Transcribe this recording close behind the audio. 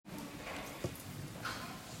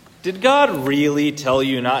Did God really tell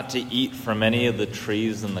you not to eat from any of the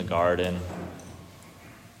trees in the garden?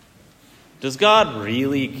 Does God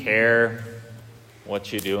really care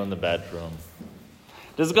what you do in the bedroom?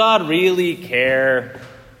 Does God really care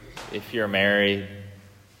if you're married?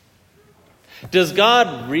 Does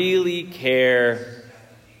God really care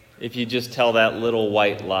if you just tell that little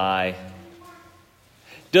white lie?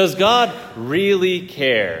 Does God really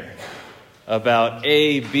care about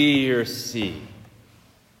A, B, or C?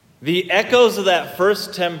 The echoes of that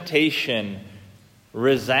first temptation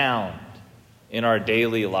resound in our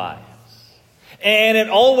daily lives. And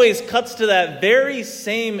it always cuts to that very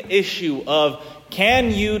same issue of,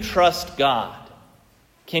 can you trust God?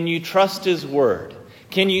 Can you trust His Word?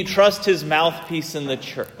 Can you trust His mouthpiece in the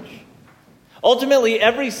church? Ultimately,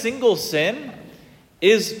 every single sin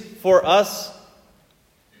is for us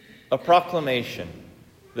a proclamation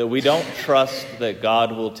that we don't trust that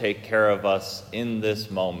God will take care of us in this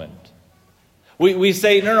moment. We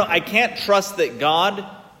say, no, I can't trust that God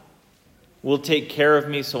will take care of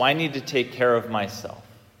me, so I need to take care of myself.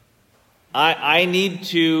 I need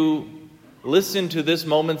to listen to this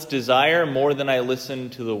moment's desire more than I listen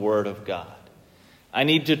to the Word of God. I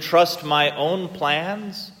need to trust my own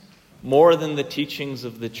plans more than the teachings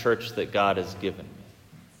of the church that God has given me.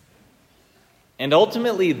 And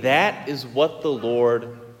ultimately, that is what the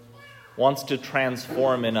Lord wants to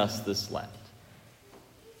transform in us this Lent.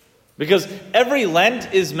 Because every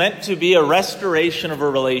Lent is meant to be a restoration of a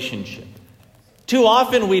relationship. Too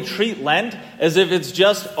often we treat Lent as if it's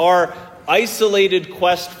just our isolated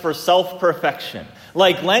quest for self-perfection.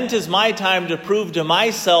 Like Lent is my time to prove to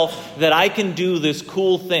myself that I can do this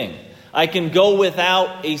cool thing. I can go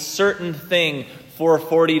without a certain thing for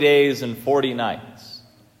 40 days and 40 nights.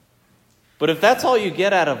 But if that's all you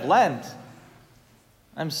get out of Lent,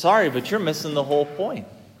 I'm sorry, but you're missing the whole point.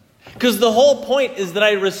 Because the whole point is that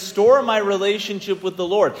I restore my relationship with the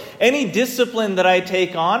Lord. Any discipline that I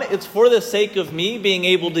take on, it's for the sake of me being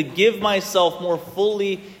able to give myself more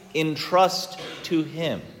fully in trust to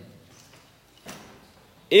Him.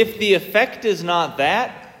 If the effect is not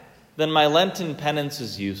that, then my Lenten penance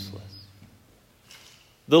is useless.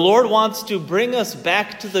 The Lord wants to bring us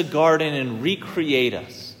back to the garden and recreate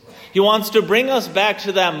us. He wants to bring us back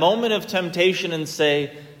to that moment of temptation and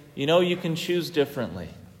say, you can choose differently.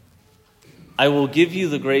 I will give you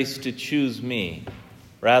the grace to choose me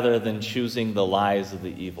rather than choosing the lies of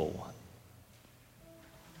the evil one.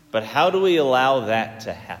 But how do we allow that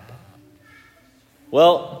to happen?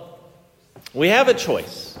 Well, we have a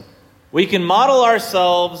choice. We can model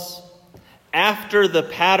ourselves after the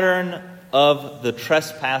pattern of the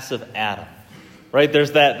trespass of Adam. Right?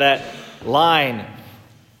 There's that line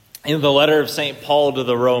in the letter of St. Paul to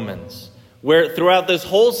the Romans, where throughout this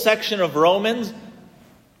whole section of Romans,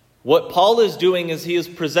 what Paul is doing is he is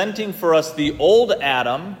presenting for us the old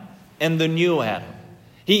Adam and the new Adam.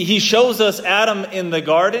 He shows us Adam in the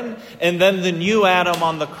garden and then the new Adam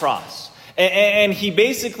on the cross. And he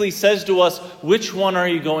basically says to us, which one are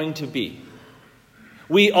you going to be?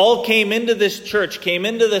 We all came into this church, came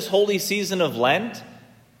into this holy season of Lent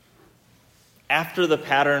after the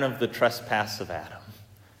pattern of the trespass of Adam.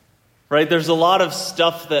 Right? There's a lot of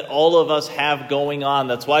stuff that all of us have going on.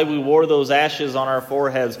 That's why we wore those ashes on our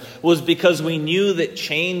foreheads, was because we knew that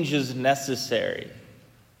change is necessary.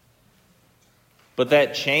 But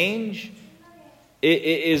that change, it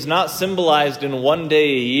is not symbolized in one day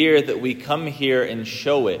a year that we come here and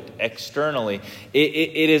show it externally.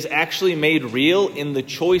 It is actually made real in the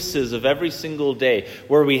choices of every single day,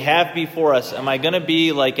 where we have before us, am I going to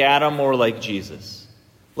be like Adam or like Jesus?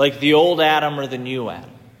 Like the old Adam or the new Adam?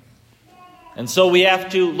 And so we have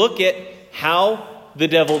to look at how the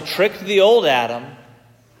devil tricked the old Adam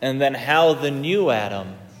and then how the new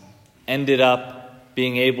Adam ended up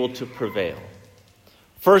being able to prevail.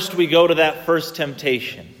 First, we go to that first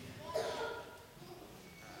temptation.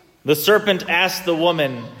 The serpent asked the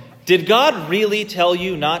woman, "Did God really tell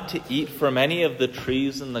you not to eat from any of the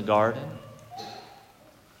trees in the garden?"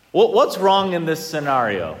 What's wrong in this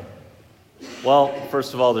scenario? Well,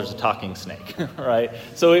 first of all, there's a talking snake, right?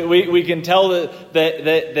 So we can tell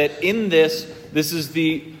that in this is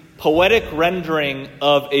the poetic rendering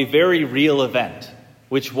of a very real event,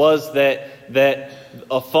 which was that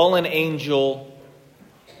a fallen angel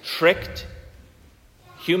tricked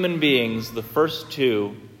human beings, the first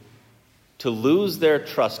two, to lose their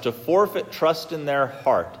trust, to forfeit trust in their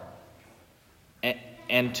heart,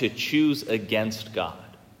 and to choose against God.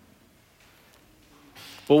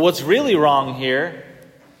 But what's really wrong here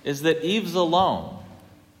is that Eve's alone.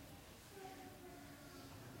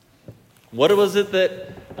 What was it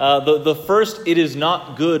that The first, it is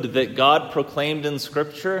not good that God proclaimed in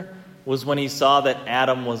Scripture was when he saw that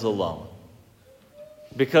Adam was alone.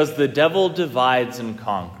 Because the devil divides and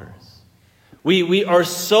conquers. We are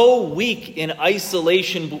so weak in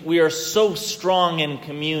isolation, but we are so strong in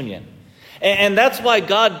communion. And that's why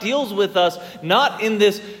God deals with us not in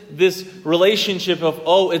this relationship of,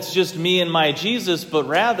 oh, it's just me and my Jesus, but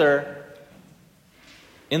rather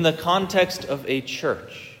in the context of a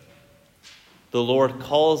church. The Lord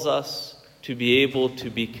calls us to be able to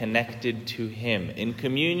be connected to him, in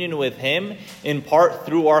communion with him, in part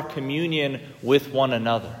through our communion with one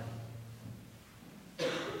another.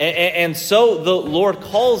 And so the Lord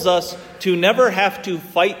calls us to never have to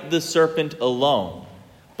fight the serpent alone,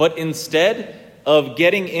 but instead of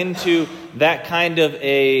getting into that kind of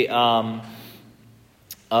a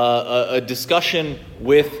discussion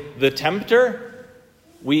with the tempter,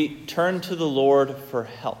 we turn to the Lord for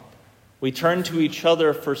help. We turn to each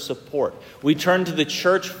other for support. We turn to the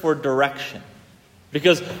church for direction.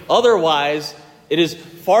 Because otherwise, it is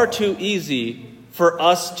far too easy for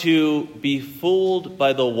us to be fooled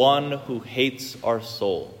by the one who hates our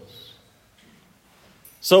souls.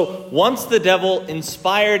 So once the devil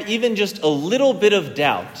inspired even just a little bit of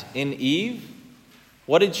doubt in Eve,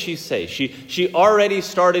 what did she say? She already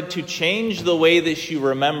started to change the way that she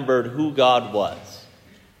remembered who God was.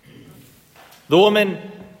 The woman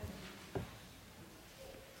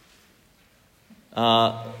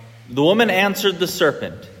answered the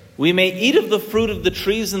serpent, "We may eat of the fruit of the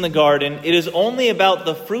trees in the garden. It is only about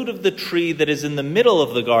the fruit of the tree that is in the middle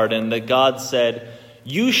of the garden that God said,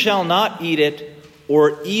 'You shall not eat it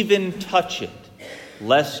or even touch it,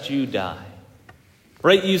 lest you die.'"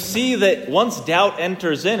 Right? You see that once doubt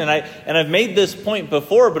enters in, and I've made this point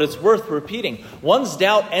before, but it's worth repeating. Once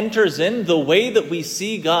doubt enters in, the way that we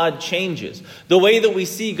see God changes. The way that we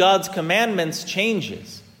see God's commandments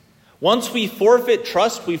changes. Once we forfeit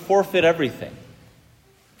trust, we forfeit everything.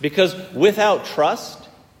 Because without trust,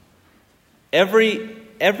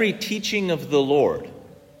 every teaching of the Lord,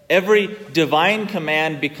 every divine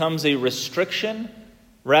command becomes a restriction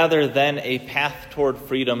rather than a path toward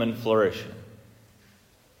freedom and flourishing.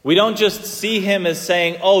 We don't just see him as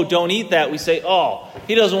saying, "Oh, don't eat that." We say, "Oh,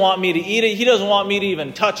 he doesn't want me to eat it. He doesn't want me to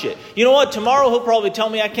even touch it. You know what? Tomorrow he'll probably tell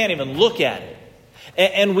me I can't even look at it."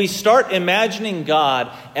 And we start imagining God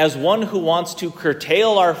as one who wants to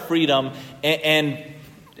curtail our freedom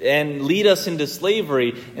and lead us into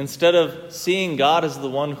slavery, instead of seeing God as the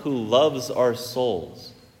one who loves our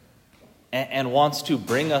souls and wants to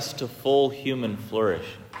bring us to full human flourishing.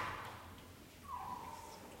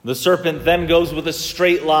 The serpent then goes with a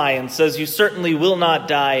straight lie and says, "You certainly will not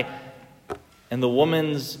die." And the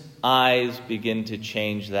woman's eyes begin to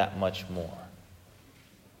change that much more.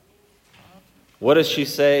 What does she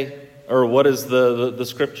say? Or what does the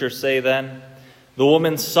scripture say then? The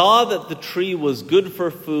woman saw that the tree was good for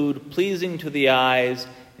food, pleasing to the eyes,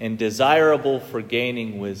 and desirable for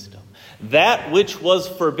gaining wisdom. That which was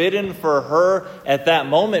forbidden for her at that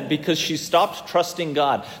moment, because she stopped trusting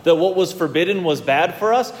God, that what was forbidden was bad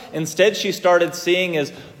for us, instead she started seeing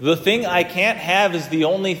as the thing I can't have is the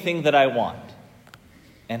only thing that I want.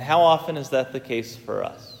 And how often is that the case for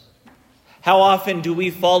us? How often do we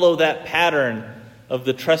follow that pattern of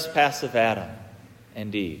the trespass of Adam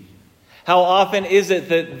and Eve? How often is it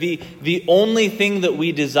that the only thing that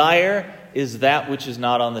we desire is that which is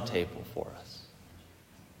not on the table for us?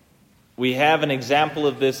 We have an example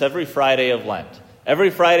of this every Friday of Lent. Every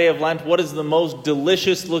Friday of Lent, what is the most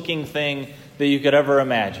delicious looking thing that you could ever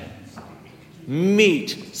imagine?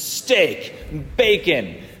 Meat, steak,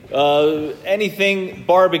 bacon, anything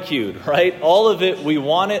barbecued, right? All of it, we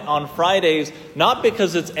want it on Fridays, not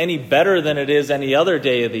because it's any better than it is any other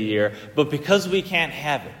day of the year, but because we can't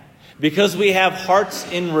have it. Because we have hearts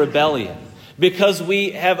in rebellion. Because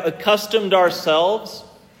we have accustomed ourselves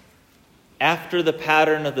after the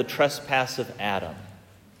pattern of the trespass of Adam,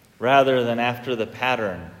 rather than after the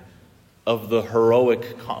pattern of the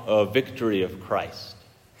heroic victory of Christ.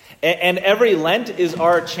 And every Lent is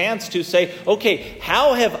our chance to say, okay,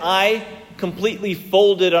 how have I completely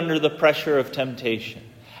folded under the pressure of temptation?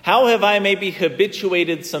 How have I maybe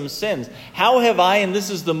habituated some sins? How have I, and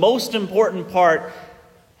this is the most important part,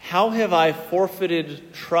 how have I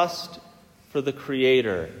forfeited trust for the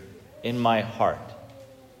Creator in my heart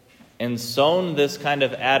and sown this kind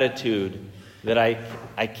of attitude that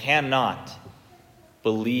I cannot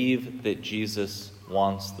believe that Jesus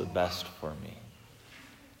wants the best for me?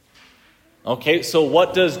 Okay, so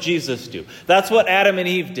what does Jesus do? That's what Adam and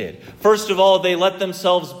Eve did. First of all, they let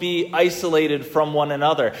themselves be isolated from one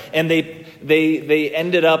another. And they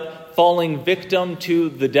ended up falling victim to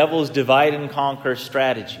the devil's divide and conquer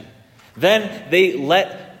strategy. Then they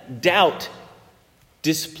let doubt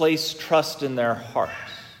displace trust in their hearts.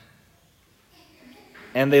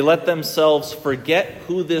 And they let themselves forget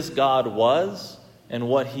who this God was and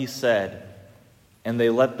what he said. And they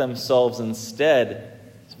let themselves instead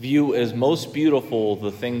view as most beautiful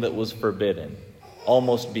the thing that was forbidden,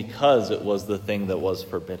 almost because it was the thing that was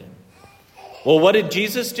forbidden. Well, what did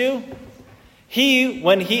Jesus do?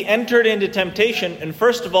 When he entered into temptation, and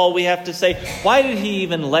first of all, we have to say, why did he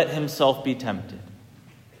even let himself be tempted?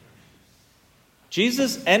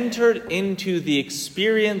 Jesus entered into the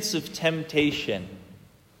experience of temptation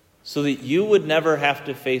so that you would never have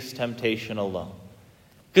to face temptation alone.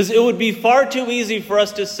 Because it would be far too easy for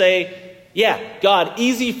us to say, yeah, God,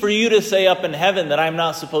 easy for you to say up in heaven that I'm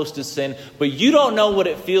not supposed to sin, but you don't know what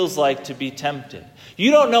it feels like to be tempted.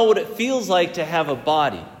 You don't know what it feels like to have a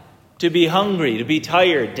body, to be hungry, to be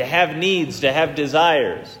tired, to have needs, to have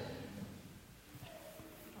desires.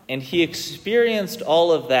 And he experienced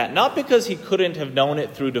all of that, not because he couldn't have known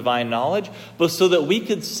it through divine knowledge, but so that we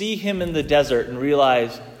could see him in the desert and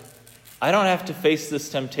realize, I don't have to face this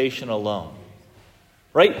temptation alone.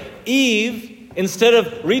 Right? Eve, instead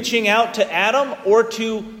of reaching out to Adam or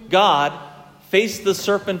to God, faced the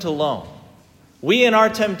serpent alone. We in our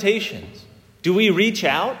temptations, do we reach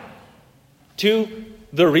out to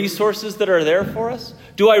the resources that are there for us?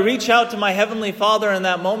 Do I reach out to my Heavenly Father in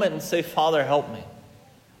that moment and say, Father, help me?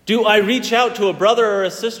 Do I reach out to a brother or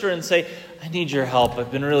a sister and say, I need your help.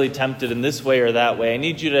 I've been really tempted in this way or that way. I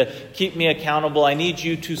need you to keep me accountable. I need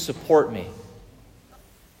you to support me.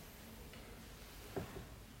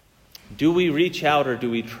 Do we reach out or do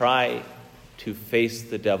we try to face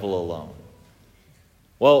the devil alone?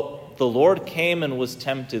 Well, the Lord came and was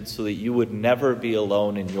tempted so that you would never be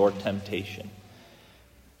alone in your temptation.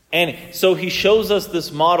 And so he shows us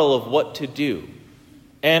this model of what to do.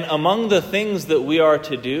 And among the things that we are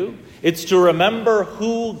to do, it's to remember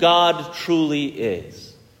who God truly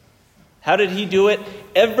is. How did he do it?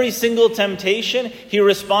 Every single temptation, he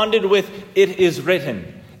responded with, "It is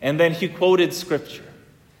written." And then he quoted Scripture.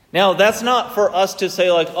 Now, that's not for us to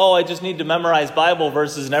say like, oh, I just need to memorize Bible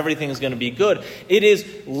verses and everything's going to be good. It is,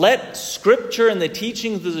 let Scripture and the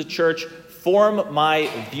teachings of the church form my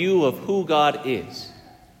view of who God is.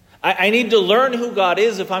 I need to learn who God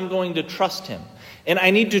is if I'm going to trust him. And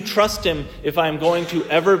I need to trust him if I'm going to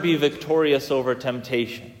ever be victorious over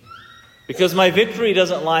temptation. Because my victory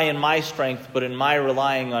doesn't lie in my strength, but in my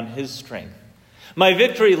relying on his strength. My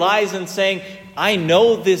victory lies in saying, I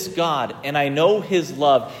know this God, and I know his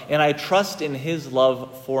love, and I trust in his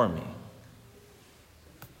love for me.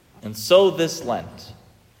 And so this Lent,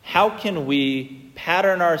 how can we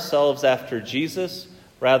pattern ourselves after Jesus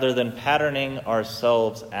rather than patterning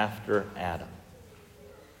ourselves after Adam?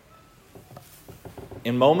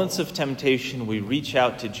 In moments of temptation, we reach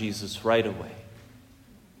out to Jesus right away.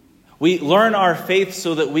 We learn our faith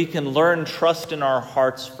so that we can learn trust in our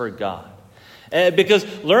hearts for God. Because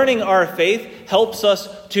learning our faith helps us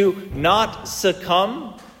to not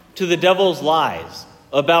succumb to the devil's lies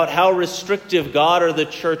about how restrictive God or the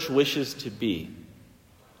church wishes to be.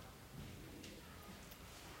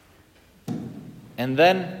 And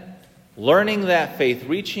then learning that faith,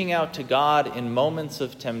 reaching out to God in moments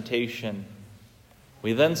of temptation,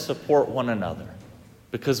 we then support one another.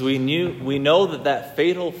 Because we know that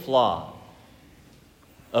fatal flaw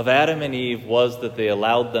of Adam and Eve was that they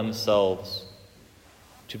allowed themselves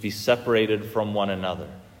to be separated from one another.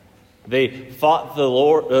 They fought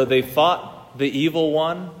the evil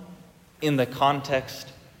one in the context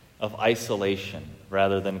of isolation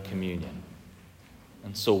rather than communion.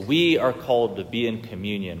 And so we are called to be in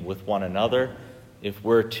communion with one another if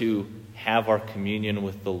we're to have our communion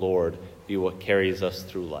with the Lord be what carries us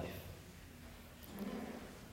through life.